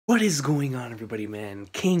What is going on, everybody, man?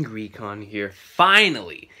 King Recon here.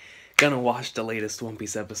 Finally gonna watch the latest One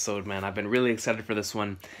Piece episode, man. I've been really excited for this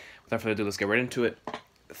one. Without further ado, let's get right into it.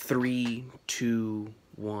 3, 2,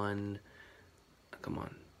 1. Come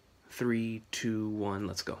on. 3, 2, 1.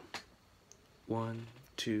 Let's go. 1,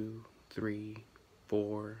 2, 3,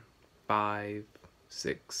 4, 5,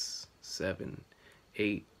 6, 7,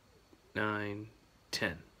 8, 9,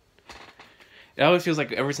 10. It always feels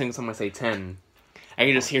like every single time I say 10, I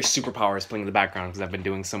can just hear superpowers playing in the background because I've been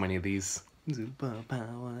doing so many of these.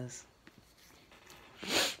 Superpowers.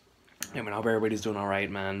 Yeah, man, I hope everybody's doing alright,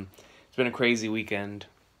 man. It's been a crazy weekend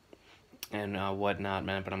and whatnot,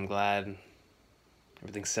 man, but I'm glad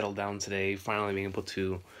everything settled down today. Finally being able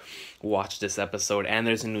to watch this episode. And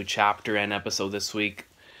there's a new chapter and episode this week.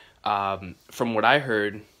 From what I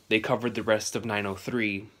heard, they covered the rest of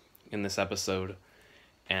 903 in this episode.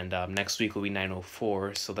 And next week will be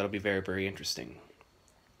 904, so that'll be very, very interesting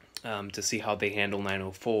to see how they handle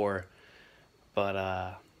 904.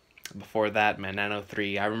 But before that, man,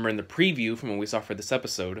 903, I remember in the preview from what we saw for this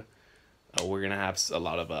episode, we're going to have a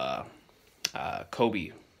lot of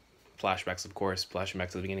Kobe flashbacks, of course, flashing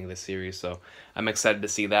back to the beginning of this series. So I'm excited to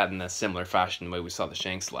see that in a similar fashion the way we saw the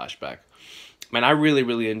Shanks flashback. Man, I really,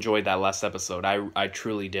 really enjoyed that last episode. I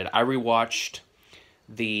truly did. I rewatched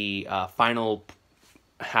the final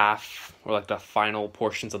half, or like the final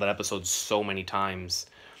portions of that episode so many times.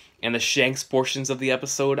 And the Shanks portions of the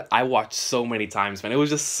episode, I watched so many times, man. It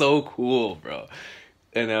was just so cool, bro.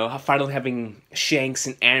 You know, finally having Shanks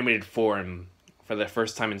in animated form for the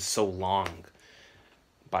first time in so long.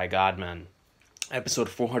 By God, man. Episode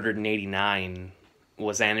 489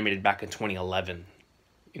 was animated back in 2011.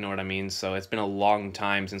 You know what I mean? So it's been a long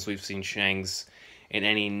time since we've seen Shanks in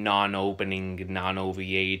any non-opening,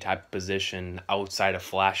 non-OVA type of position outside of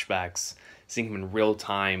flashbacks. Seeing him in real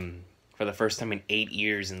time for the first time in 8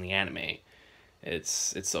 years in the anime.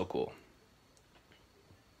 It's so cool.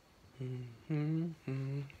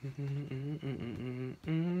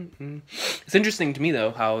 It's interesting to me,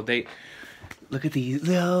 though, how they... Look at these.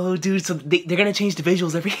 Oh, dude, so they're going to change the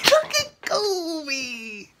visuals every... Look at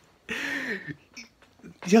Kobe!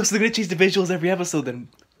 Yo, so they're going to change the visuals every episode, then...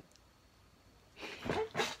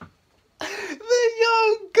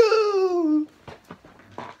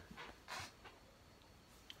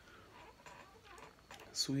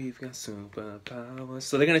 So we've got superpowers.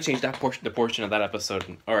 So they're gonna change that portion, the portion of that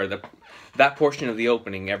episode, or that portion of the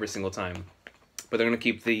opening every single time, but they're gonna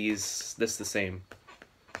keep this the same.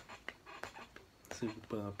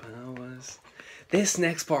 Superpowers. This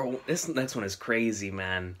next one is crazy,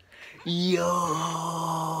 man.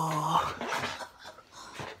 Yo.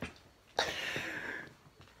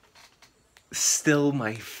 Still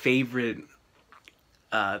my favorite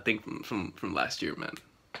thing from last year, man.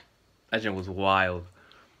 That jump was wild.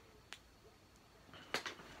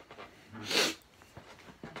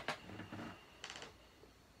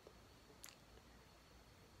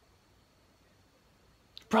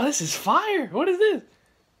 Bro, this is fire. What is this?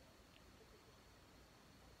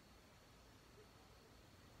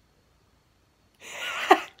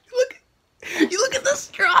 You look at the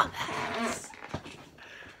straw hats.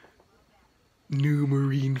 New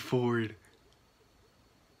Marine Ford.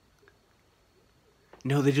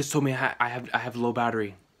 No, they just told me I have low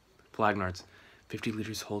battery. Flagnards. 50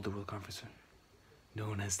 liters hold the world conference,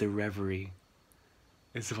 known as the Reverie,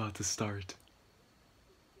 is about to start.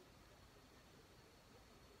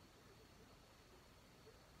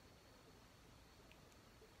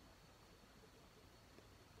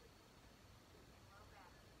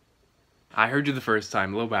 I heard you the first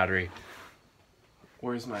time. Low battery.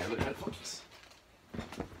 Where's my other headphones?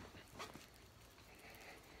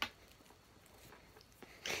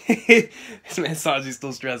 This man Saji's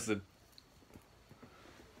still stressing.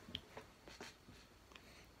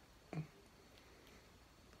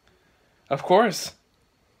 Of course.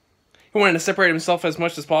 He wanted to separate himself as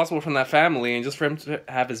much as possible from that family, and just for him to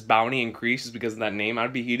have his bounty increase just because of that name,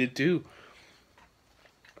 I'd be heated too.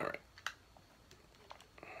 Alright.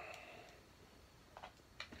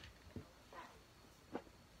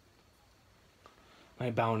 My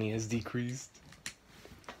bounty has decreased.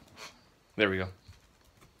 There we go.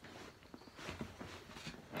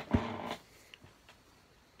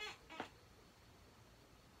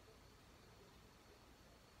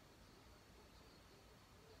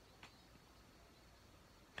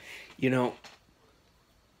 You know,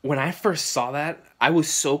 when I first saw that, I was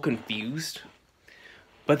so confused.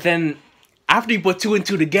 But then, after you put 2 and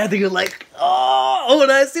 2 together, you're like, oh,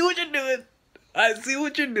 I see what you're doing. I see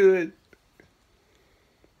what you're doing.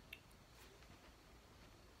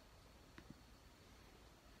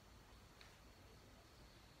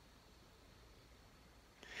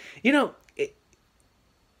 You know,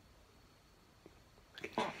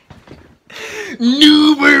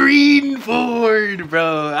 New Marine Ford,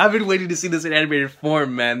 bro. I've been waiting to see this in animated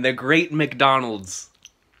form, man. The Great McDonald's.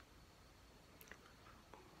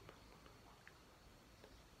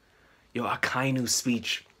 Yo, Akainu's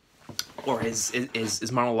speech, or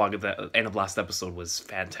his monologue at the end of last episode was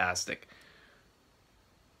fantastic.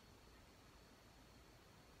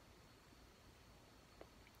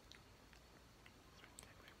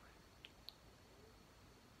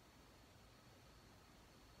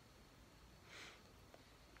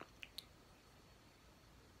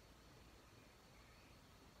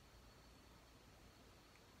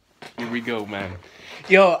 Here we go, man.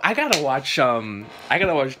 Yo, I gotta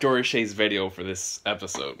watch Dory Shay's video for this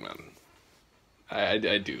episode, man. I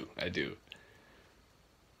do.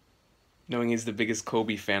 Knowing he's the biggest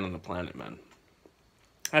Kobe fan on the planet, man.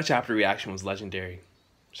 That chapter reaction was legendary.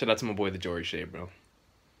 Shout out to my boy, the Dory Shay, bro.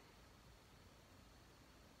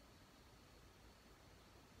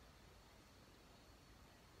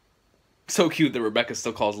 So cute that Rebecca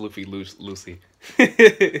still calls Luffy Lucy.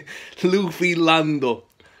 Luffy Lando.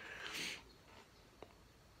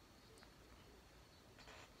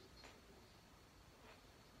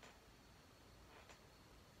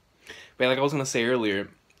 But like I was gonna say earlier,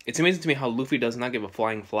 it's amazing to me how Luffy does not give a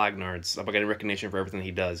flying flag nards about getting recognition for everything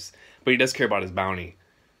he does, but he does care about his bounty.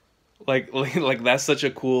 Like that's such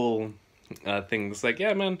a cool thing. It's like,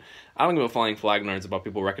 yeah, man, I don't give a flying flag nards about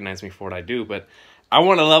people recognizing me for what I do, but I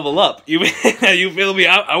want to level up. You feel me?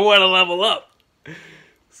 I want to level up.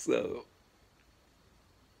 So.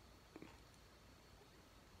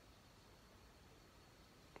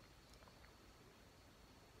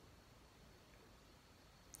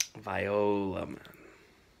 Viola, man.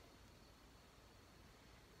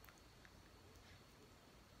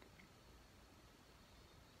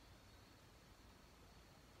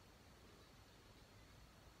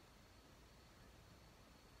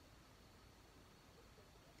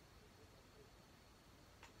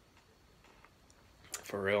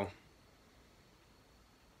 For real.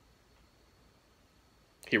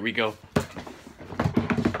 Here we go.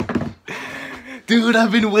 Dude,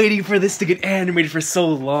 I've been waiting for this to get animated for so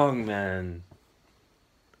long, man.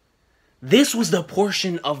 This was the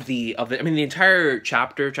portion of the I mean, the entire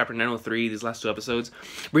chapter 903, these last two episodes,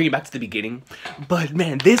 bring it back to the beginning. But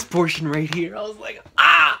man, this portion right here, I was like,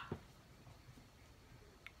 ah!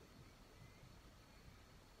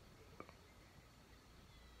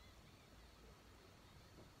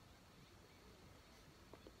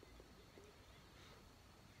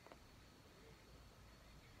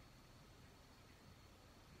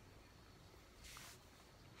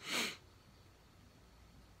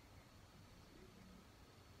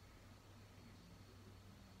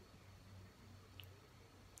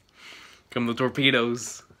 Come the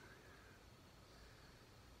torpedoes.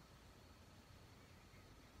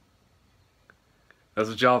 That's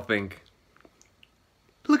what y'all think.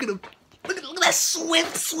 Look at him. Look at that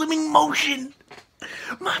swift swimming motion.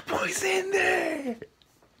 My boy's in there.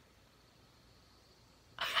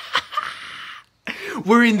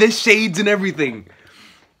 We're in the shades and everything.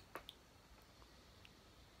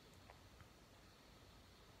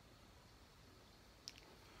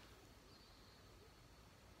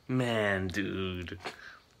 Man, dude.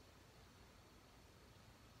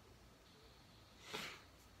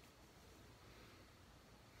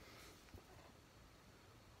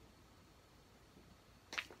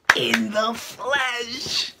 In the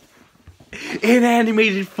flesh. In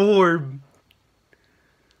animated form.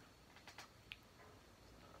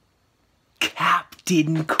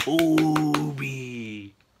 Captain Kobe.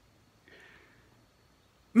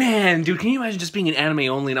 Man, dude, can you imagine just being an anime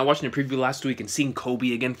only and I watching a preview last week and seeing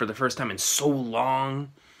Kobe again for the first time in so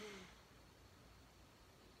long?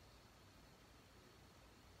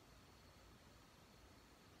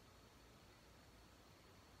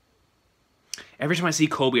 Every time I see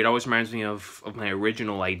Kobe, it always reminds me of my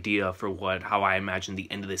original idea for how I imagined the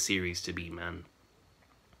end of the series to be, man.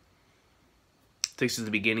 It takes you to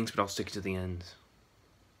the beginnings, but also takes you to the end.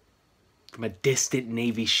 From a distant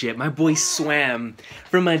Navy ship. My boy swam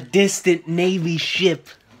from a distant Navy ship.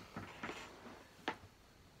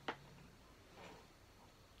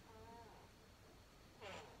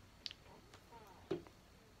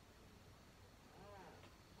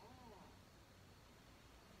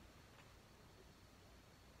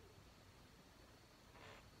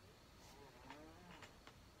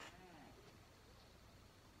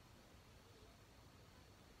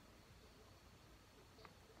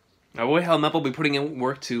 My boy Helmep will be putting in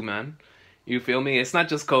work too, man. You feel me? It's not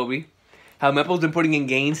just Kobe. Helmep's been putting in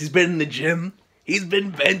gains. He's been in the gym. He's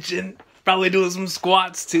been benching. Probably doing some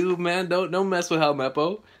squats too, man. Don't mess with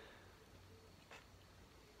Helmeppo.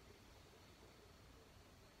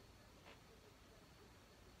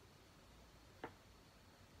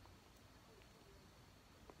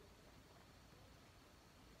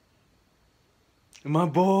 My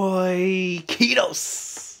boy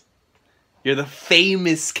Kitos. You're the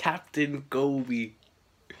famous Captain Kobe.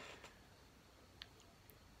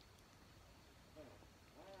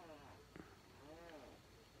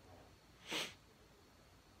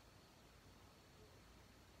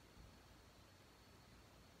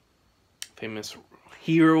 Famous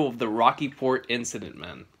hero of the Rocky Port incident,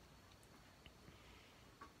 man.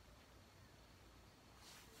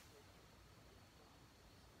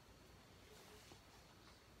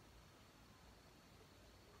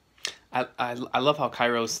 I love how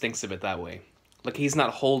Kairos thinks of it that way. Like, he's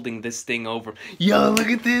not holding this thing over. Yo, look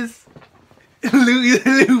at this!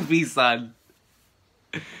 Luffy-san!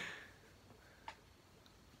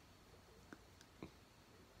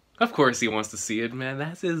 Of course he wants to see it, man.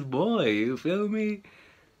 That's his boy, you feel me?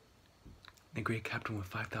 The great captain with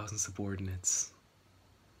 5,000 subordinates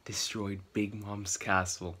destroyed Big Mom's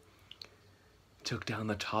castle. Took down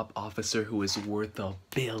the top officer who is worth $1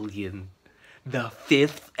 billion. The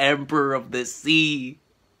 5th Emperor of the Sea.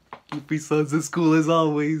 Luffy-san's as cool as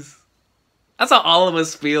always. That's how all of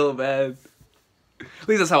us feel, man. At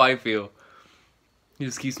least that's how I feel. He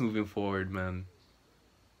just keeps moving forward, man.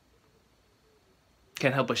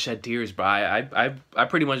 Can't help but shed tears, bro. I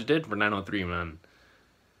pretty much did for 903, man.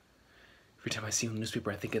 Every time I see him in the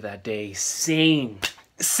newspaper, I think of that day. Same,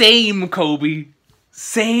 Kobe.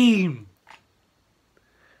 Same.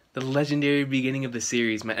 The legendary beginning of the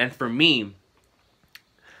series, man. And for me,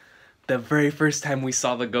 the very first time we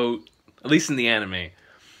saw the GOAT, at least in the anime.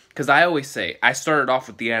 Because I always say, I started off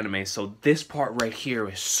with the anime, so this part right here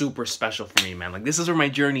is super special for me, man. Like, this is where my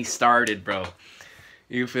journey started, bro.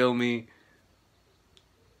 You feel me?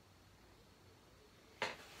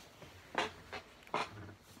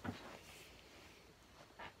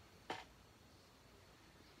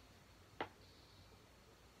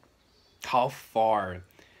 How far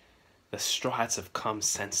the Straw Hats have come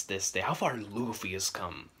since this day. How far Luffy has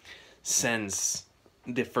come since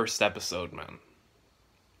the first episode, man.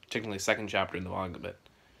 Technically second chapter in the manga, but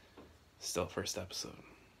still first episode.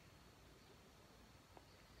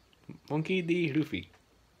 Monkey D. Luffy.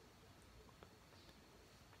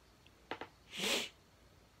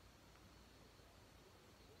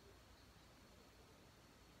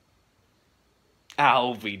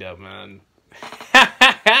 Alvida, man.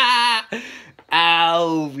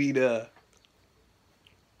 Alvida.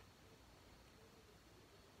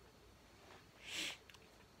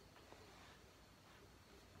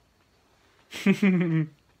 But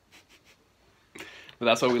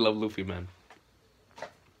that's why we love Luffy, man.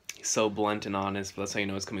 He's so blunt and honest, but that's how you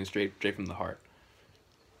know it's coming straight from the heart.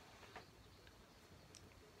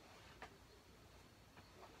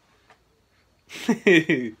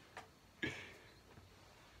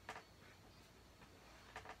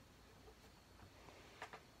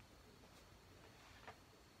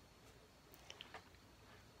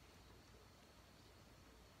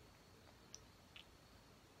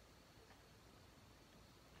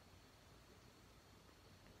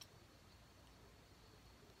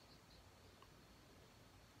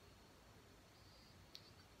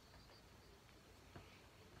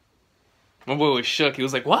 My boy was shook. He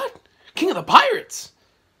was like, "What? King of the Pirates?"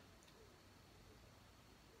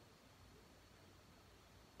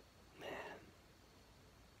 Man.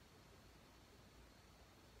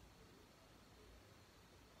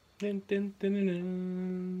 Dun, dun, dun,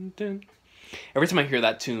 dun, dun. Every time I hear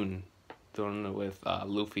that tune, with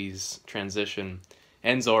Luffy's transition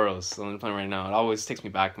and Zoro's, the one I'm playing right now, it always takes me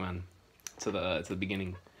back, man, to the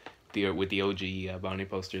beginning, with the OG bounty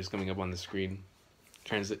posters coming up on the screen.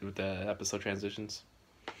 With the episode transitions,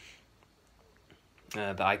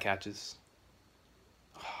 the eye catches.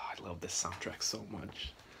 Oh, I love this soundtrack so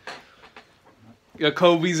much. Yeah,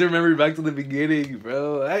 Kobe's remembered back to the beginning,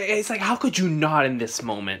 bro. It's like, how could you not in this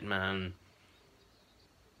moment, man?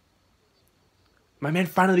 My man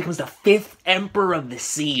finally becomes the 5th Emperor of the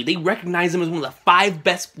Sea. They recognize him as one of the 5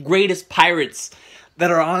 best, greatest pirates that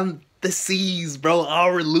are on the seas, bro.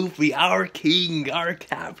 Our Luffy, our king, our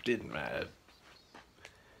captain, man.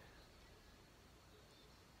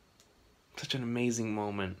 Such an amazing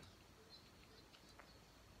moment.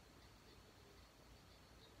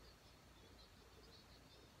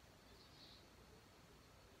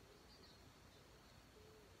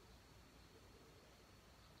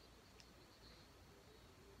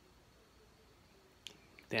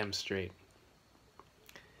 Damn straight.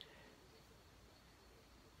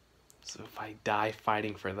 So if I die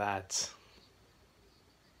fighting for that,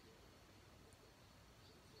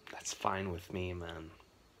 that's fine with me, man.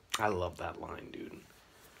 I love that line, dude.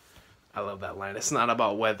 I love that line. It's not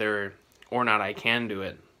about whether or not I can do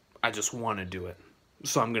it. I just want to do it.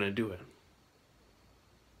 So I'm going to do it.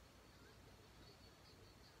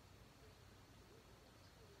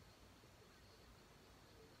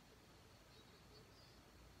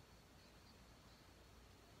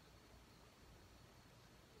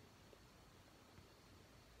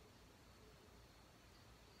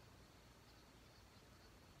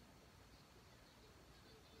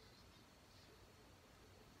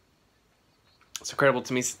 It's incredible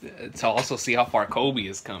to me to also see how far Kobe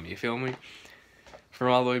has come, you feel me?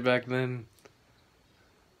 From all the way back then.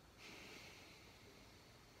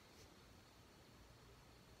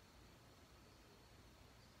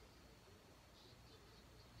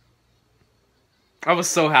 I was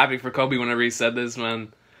so happy for Kobe whenever he said this,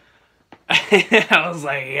 man. I was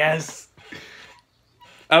like, yes.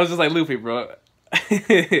 I was just like, Luffy, bro.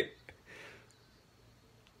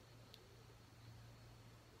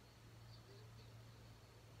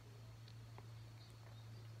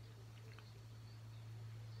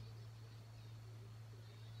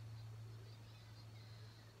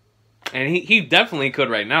 And he definitely could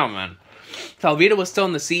right now, man. If Alvita was still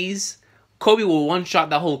in the seas, Kobe will one-shot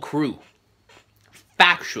that whole crew.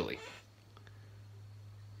 Factually.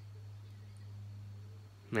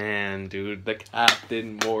 Man, dude, the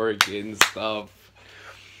Captain Morgan stuff.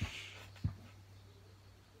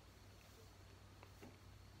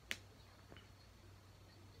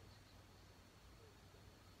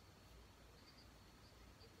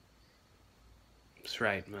 That's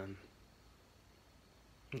right, man.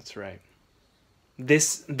 That's right.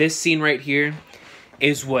 This scene right here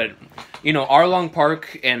is what, you know, Arlong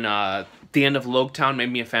Park and the end of Logtown made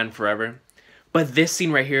me a fan forever. But this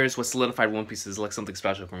scene right here is what solidified One Piece as like something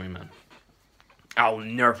special for me, man. I'll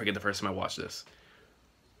never forget the first time I watched this.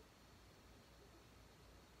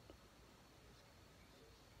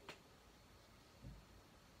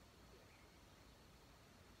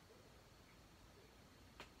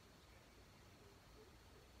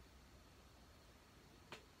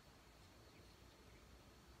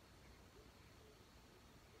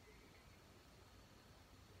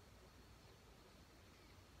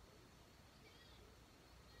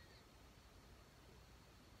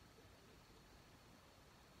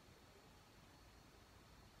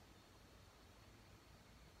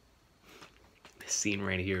 This scene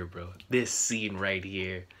right here, bro. This scene right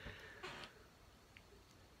here.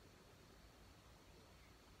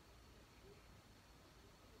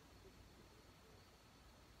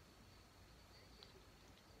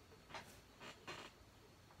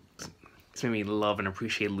 It's made me love and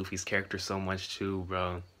appreciate Luffy's character so much too,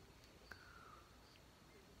 bro.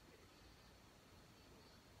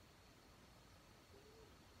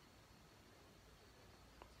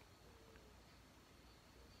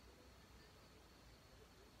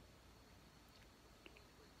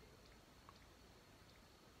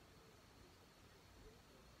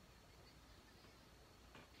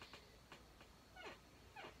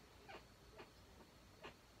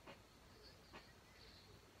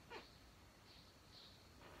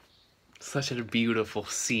 Such a beautiful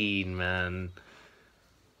scene, man.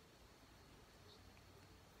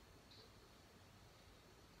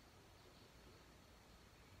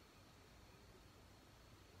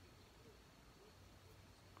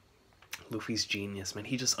 Luffy's genius, man.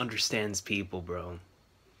 He just understands people, bro.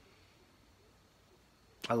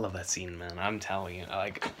 I love that scene, man. I'm telling you,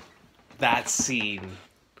 like, that scene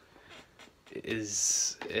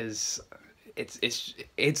is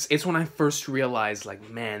it's when I first realized,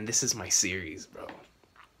 like, man, this is my series, bro.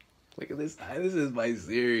 Look at this. This is my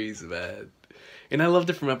series, man. And I loved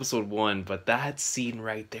it from episode 1, but that scene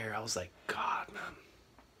right there, I was like, God, man,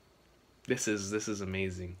 this is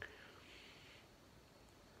amazing.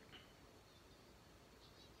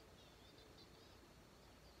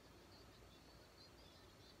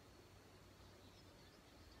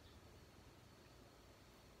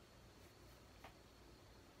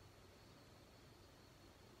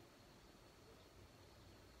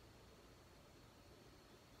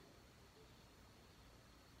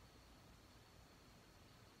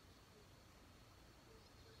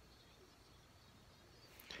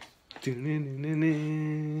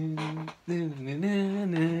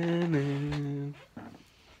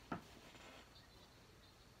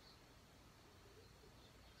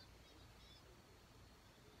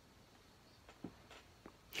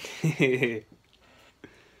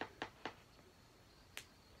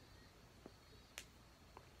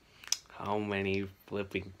 How many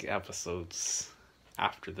flipping episodes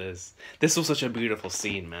after this. This was such a beautiful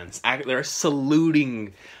scene, man. They're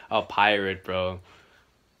saluting a pirate, bro.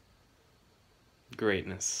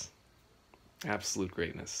 Greatness. Absolute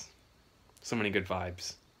greatness. So many good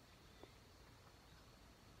vibes.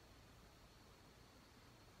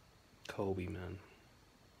 Kobe, man.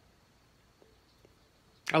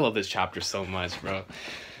 I love this chapter so much, bro.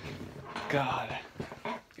 God.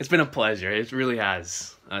 It's been a pleasure. It really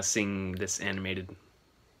has, seeing this animated.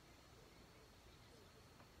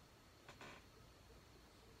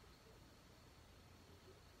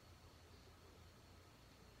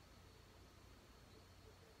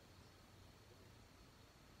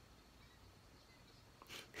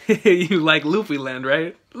 You like Luffy Land,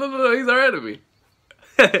 right? No, he's our enemy.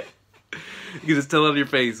 You can just tell on your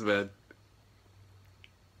face, man.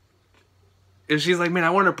 And she's like, man, I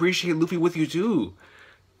want to appreciate Luffy with you too.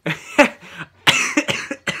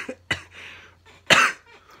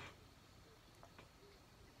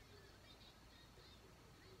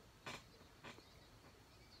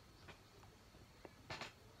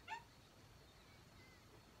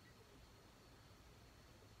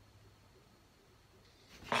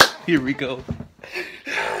 Here we go.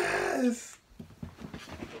 Yes.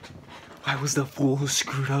 I was the fool who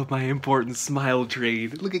screwed up my important smile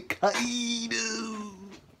trade. Look at Kaido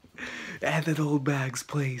at that old bag's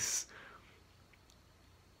place.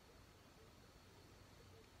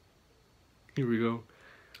 Here we go.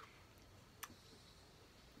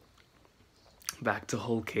 Back to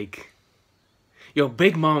whole cake. Yo,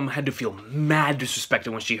 Big Mom had to feel mad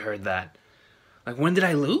disrespected when she heard that. Like, when did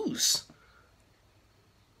I lose?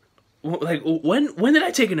 Like, when did I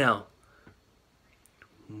take an L?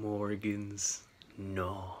 Morgan's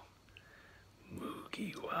no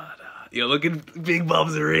Mugiwara. Yo, look at Big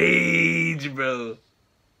Mom's rage, bro.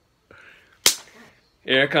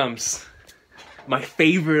 Here it comes. My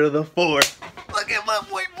favorite of the four. Look at my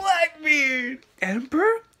boy Blackbeard.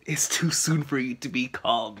 Emperor? It's too soon for you to be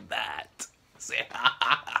called that. Say,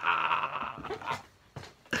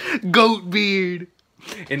 Goat beard.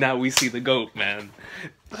 And now we see the goat, man.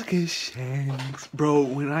 Look at Shanks. Bro,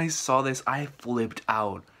 when I saw this, I flipped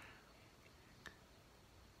out.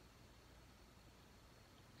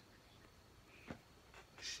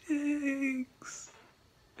 Shanks.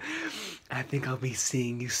 I think I'll be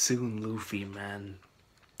seeing you soon, Luffy, man.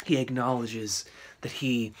 He acknowledges that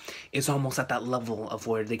he is almost at that level of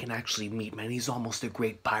where they can actually meet, man. He's almost a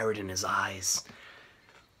great pirate in his eyes.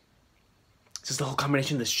 Just the whole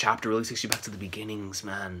combination of this chapter really takes you back to the beginnings,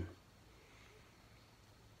 man.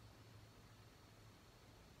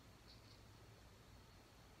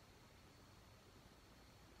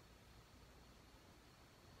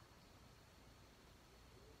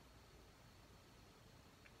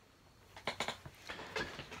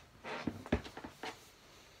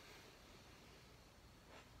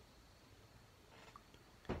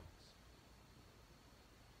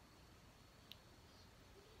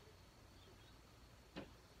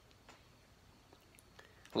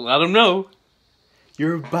 Let him know.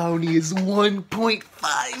 Your bounty is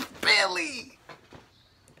 1.5 billion.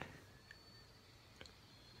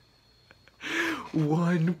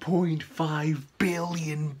 1.5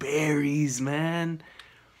 billion berries, man.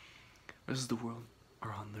 The rest of the world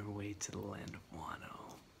are on their way to the land of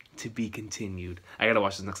Wano. To be continued. I gotta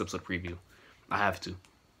watch this next episode preview. I have to.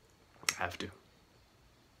 I have to.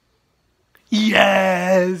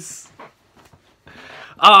 Yes!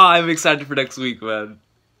 Ah, I'm excited for next week, man.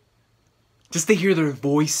 Just to hear their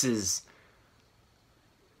voices.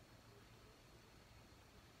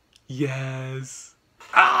 Yes.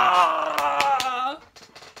 Ah!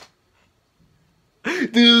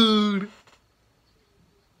 Dude.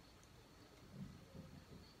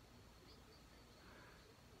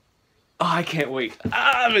 Oh, I can't wait.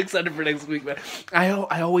 Ah, I'm excited for next week, man.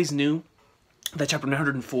 I always knew that chapter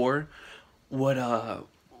 904 would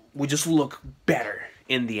just look better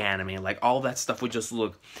in the anime. Like, all that stuff would just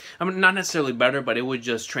look, I mean, not necessarily better, but it would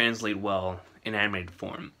just translate well in animated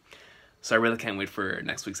form. So I really can't wait for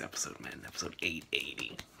next week's episode, man. Episode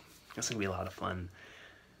 880. That's gonna be a lot of fun.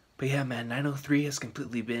 But yeah, man, 903 has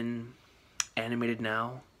completely been animated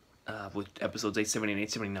now, with episodes 870 and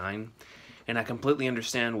 879. And I completely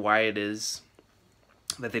understand why it is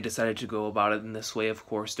that they decided to go about it in this way. Of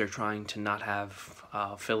course, they're trying to not have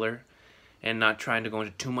filler, and not trying to go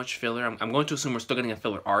into too much filler. I'm going to assume we're still getting a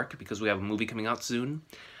filler arc because we have a movie coming out soon.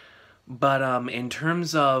 But in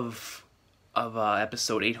terms of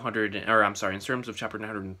episode 800, or I'm sorry, in terms of chapter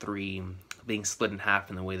 903 being split in half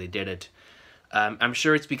in the way they did it, I'm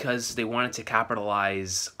sure it's because they wanted to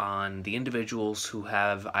capitalize on the individuals who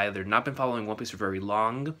have either not been following One Piece for very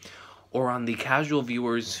long, or on the casual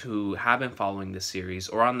viewers who have been following this series,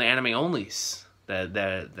 or on the anime onlys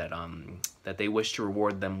that they wish to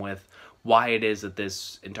reward them with why it is that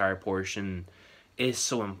this entire portion is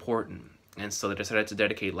so important. And so they decided to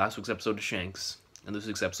dedicate last week's episode to Shanks and this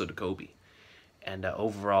week's episode to Kobe. And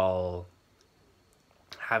overall,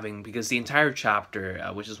 because the entire chapter,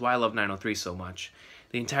 which is why I love 903 so much,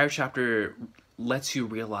 the entire chapter lets you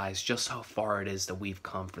realize just how far it is that we've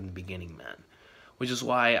come from the beginning, man. Which is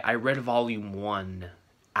why I read Volume 1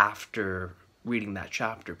 after reading that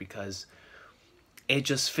chapter, because it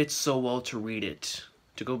just fits so well to read it,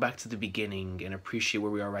 to go back to the beginning and appreciate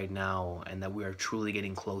where we are right now, and that we are truly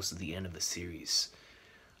getting close to the end of the series,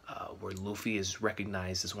 where Luffy is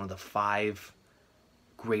recognized as one of the 5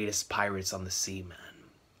 greatest pirates on the sea, man.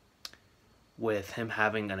 With him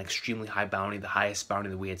having an extremely high bounty, the highest bounty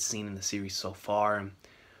that we had seen in the series so far,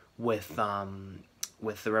 with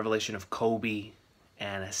the revelation of Kobe,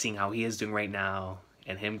 and seeing how he is doing right now,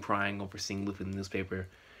 and him crying over seeing Luffy in the newspaper,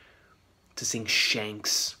 to seeing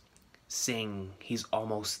Shanks saying he's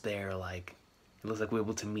almost there, like, it looks like we're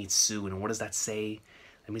able to meet soon. And what does that say?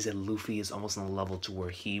 That means that Luffy is almost on the level to where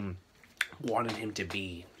he wanted him to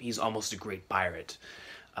be. He's almost a great pirate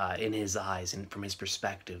in his eyes and from his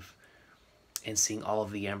perspective. And seeing all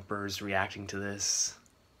of the emperors reacting to this,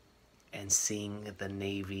 and seeing the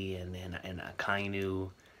Navy and Akainu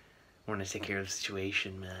want to take care of the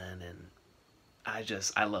situation, man. And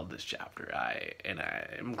I love this chapter.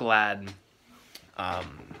 I'm glad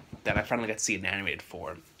that I finally got to see it in animated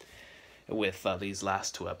form with these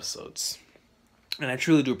last 2 episodes. And I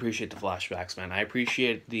truly do appreciate the flashbacks, man. I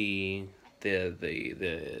appreciate the way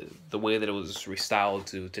that it was restyled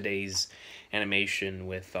to today's animation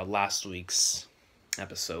with last week's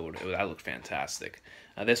episode. That looked fantastic.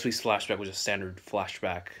 This week's flashback was just standard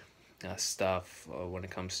flashback stuff when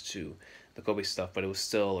it comes to the Kobe stuff, but it was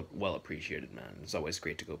still well appreciated, man. It's always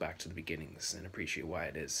great to go back to the beginnings and appreciate why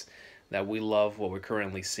it is that we love what we're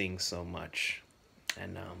currently seeing so much.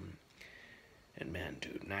 And man,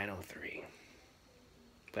 dude, 903.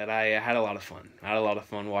 But I had a lot of fun. I had a lot of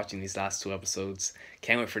fun watching these last 2 episodes.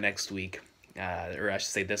 Can't wait for next week, or I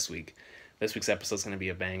should say this week. This week's episode is going to be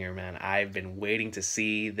a banger, man. I've been waiting to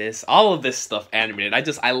see all of this stuff animated.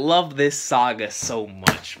 I love this saga so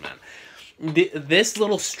much, man. This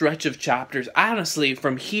little stretch of chapters, honestly,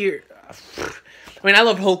 from here, I mean, I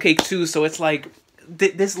love Whole Cake too, so it's like,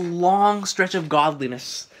 this long stretch of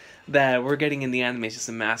godliness that we're getting in the anime is just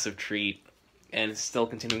a massive treat, and it's still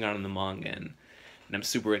continuing on in the manga, and I'm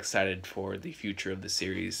super excited for the future of the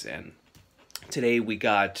series. And today we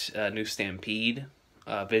got a new Stampede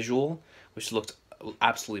visual, which looked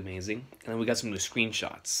absolutely amazing. And then we got some new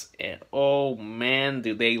screenshots. And oh man,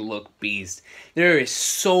 do they look beast. There is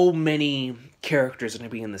so many characters going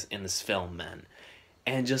to be in this film, man.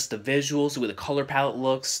 And just the visuals, the way the color palette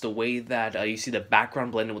looks, the way that you see the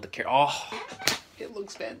background blended with the character. Oh, it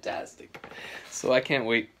looks fantastic. So I can't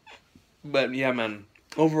wait. But yeah, man.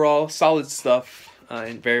 Overall, solid stuff.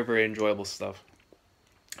 And very, very enjoyable stuff.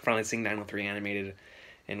 Finally seeing 903 animated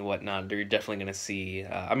and whatnot. You're definitely going to see...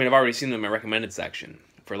 I mean, I've already seen them in my recommended section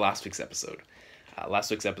for last week's episode. Last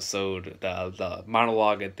week's episode, the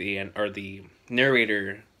monologue at the end, or the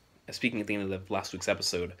narrator speaking at the end of the last week's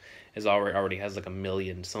episode, is already has like 1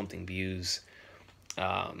 million something views.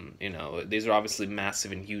 You know, these are obviously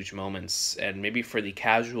massive and huge moments, and maybe for the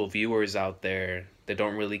casual viewers out there that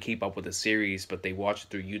don't really keep up with the series, but they watch it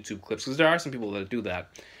through YouTube clips, because there are some people that do that.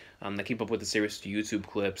 They keep up with the series through YouTube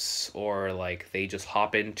clips, or like they just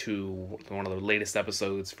hop into one of the latest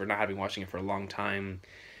episodes for not having watching it for a long time.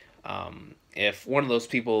 If one of those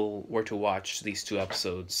people were to watch these 2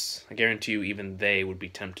 episodes, I guarantee you even they would be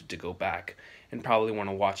tempted to go back and probably want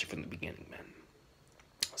to watch it from the beginning, man.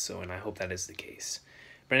 So, and I hope that is the case.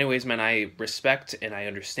 But anyways, man, I respect and I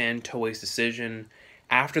understand Toei's decision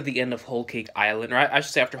after the end of Whole Cake Island, or I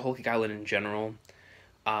should say after Whole Cake Island in general.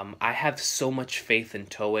 I have so much faith in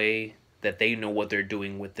Toei that they know what they're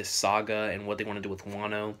doing with this saga and what they want to do with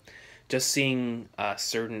Wano. Just seeing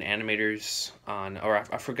certain animators on, or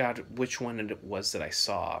I forgot which one it was that I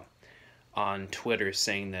saw on Twitter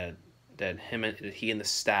saying that he and the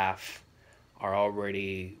staff are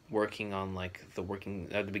already working on like the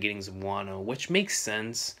beginnings of Wano, which makes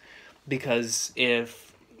sense because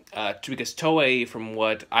because Toei, from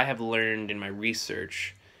what I have learned in my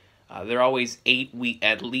research, they're always 8 weeks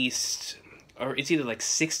at least, or it's either like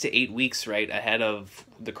 6 to 8 weeks right ahead of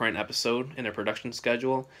the current episode in their production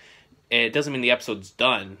schedule. It doesn't mean the episode's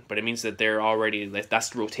done, but it means that they're already, that's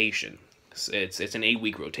the rotation. It's an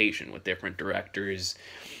 8-week rotation with different directors,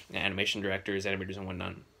 animation directors, animators, and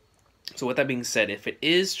whatnot. So with that being said, if it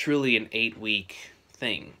is truly an 8-week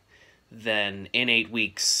thing, then in 8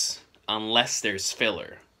 weeks, unless there's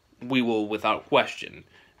filler, we will without question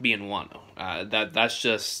be in Wano. That's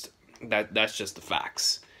just the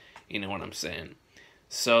facts. You know what I'm saying?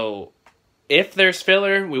 So if there's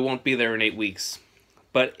filler, we won't be there in 8 weeks.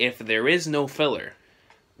 But if there is no filler,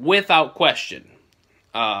 without question,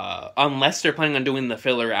 unless they're planning on doing the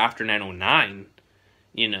filler after 909,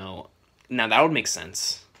 you know, now that would make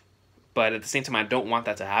sense. But at the same time, I don't want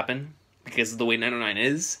that to happen because of the way 909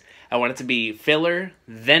 is. I want it to be filler,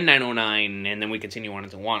 then 909, and then we continue on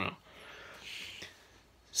into Wano.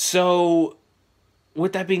 So,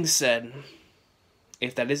 with that being said,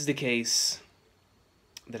 if that is the case,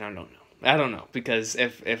 then I don't know. I don't know, because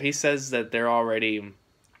if he says that they're already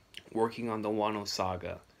working on the Wano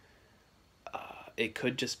saga, it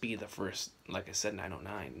could just be the first, like I said,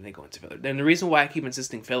 909, and they go into filler. Then the reason why I keep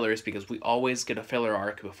insisting filler is because we always get a filler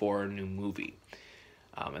arc before a new movie.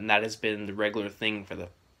 And that has been the regular thing for the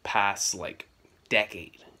past, like,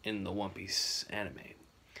 decade in the One Piece anime.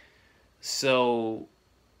 So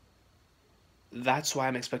that's why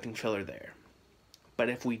I'm expecting filler there. But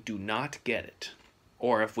if we do not get it,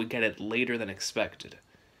 or if we get it later than expected,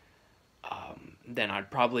 then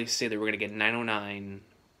I'd probably say that we're going to get 909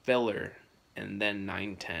 filler, and then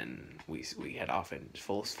 910 we head off in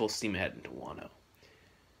full steam ahead into Wano.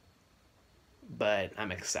 But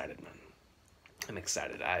I'm excited, man. I'm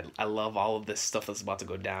excited. I love all of this stuff that's about to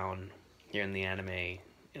go down here in the anime,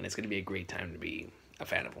 and it's going to be a great time to be a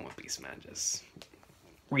fan of One Piece, man. Just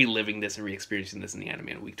reliving this and re-experiencing this in the anime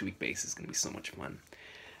on a week-to-week basis is going to be so much fun.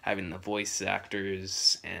 Having the voice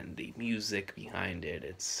actors and the music behind it,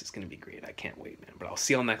 it's going to be great. I can't wait, man. But I'll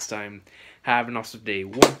see y'all next time. Have an awesome day.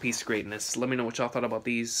 One Piece greatness. Let me know what y'all thought about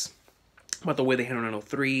these, about the way they handled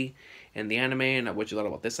 903 and the anime, and what you thought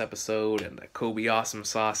about this episode, and the Kobe awesome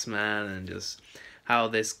sauce, man, and just how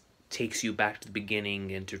this takes you back to the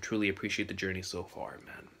beginning and to truly appreciate the journey so far,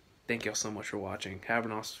 man. Thank y'all so much for watching. Have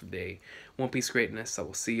an awesome day. One Piece greatness. I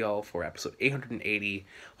will see y'all for episode 880,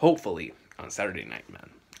 hopefully on Saturday night, man.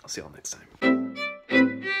 I'll see y'all next time.